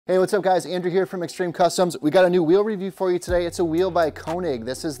Hey, what's up guys? Andrew here from Extreme Customs. We got a new wheel review for you today. It's a wheel by Konig.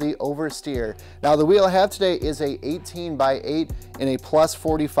 This is the Oversteer. Now the wheel I have today is a 18x8 in a plus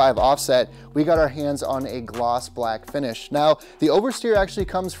 45 offset. We got our hands on a gloss black finish. Now the Oversteer actually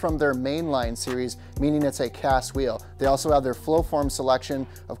comes from their mainline series, meaning it's a cast wheel. They also have their Flowform selection,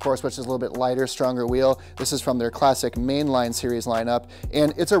 of course, which is a little bit lighter, stronger wheel. This is from their classic mainline series lineup,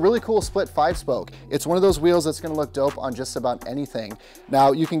 and it's a really cool split 5-spoke. It's one of those wheels that's going to look dope on just about anything.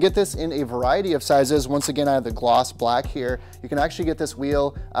 Now you can get this in a variety of sizes. Once again, I have the gloss black here. You can actually get this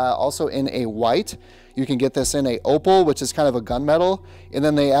wheel also in a white. You can get this in a opal, which is kind of a gunmetal. And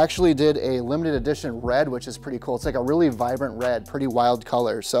then they actually did a limited edition red, which is pretty cool. It's like a really vibrant red, pretty wild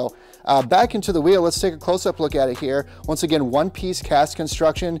color. So back into the wheel, let's take a close-up look at it here. Once again, one-piece cast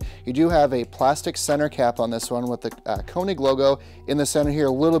construction. You do have a plastic center cap on this one with the Konig logo in the center here.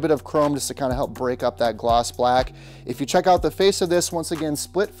 A little bit of chrome just to kind of help break up that gloss black. If you check out the face of this, once again,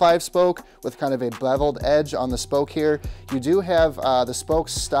 split 5-spoke with kind of a beveled edge on the spoke here. You do have the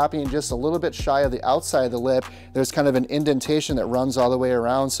spokes stopping just a little bit shy of the outside of the lip. There's kind of an indentation that runs all the way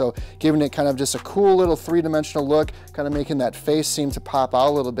around, so giving it kind of just a cool little three-dimensional look, kind of making that face seem to pop out a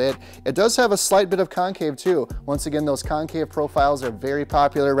little bit. It does have a slight bit of concave too. Once again, those concave profiles are very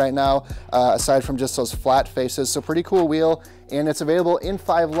popular right now, aside from just those flat faces. So pretty cool wheel, and it's available in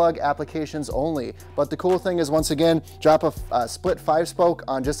 5-lug applications only. But the cool thing is, once again, drop a split 5-spoke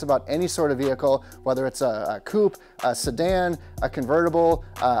on just about any sort of vehicle, whether it's a coupe, a sedan, a convertible,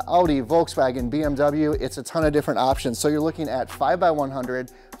 Audi, Volkswagen, BMW. It's a ton of different options. So you're looking at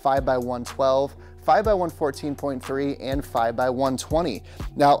 5x100, 5x112, 5x114.3, and 5x120.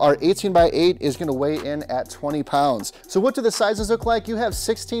 Now our 18x8 is going to weigh in at 20 pounds. So what do the sizes look like? You have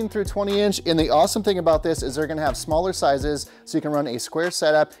 16 through 20 inch, and the awesome thing about this is they're going to have smaller sizes, so you can run a square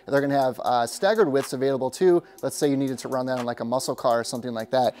setup. They're going to have staggered widths available too. Let's say you needed to run that on like a muscle car or something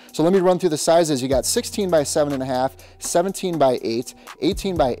like that. So let me run through the sizes. You got 16x7.5, 17x8,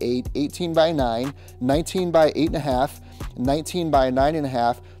 18x8, 18x9, 19x8.5,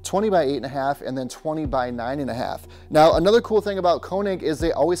 19x9.5, 20x8.5, and then 20x9.5. Now, another cool thing about Konig is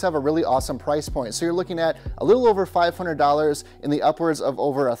they always have a really awesome price point. So you're looking at a little over $500 in the upwards of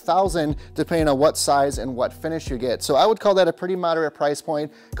over $1,000, depending on what size and what finish you get. So I would call that a pretty moderate price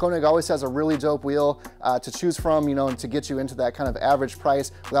point. Konig always has a really dope wheel to choose from, you know, and to get you into that kind of average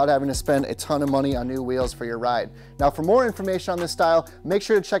price without having to spend a ton of money on new wheels for your ride. Now, for more information on this style, make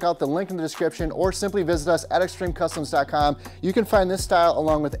sure to check out the link in the description or simply visit us at extremecustoms.com. You can find this style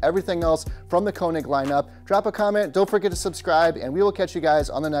along with everything else from the Konig lineup. Drop a comment, don't forget to subscribe, and we will catch you guys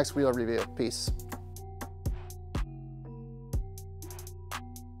on the next wheel review. Peace.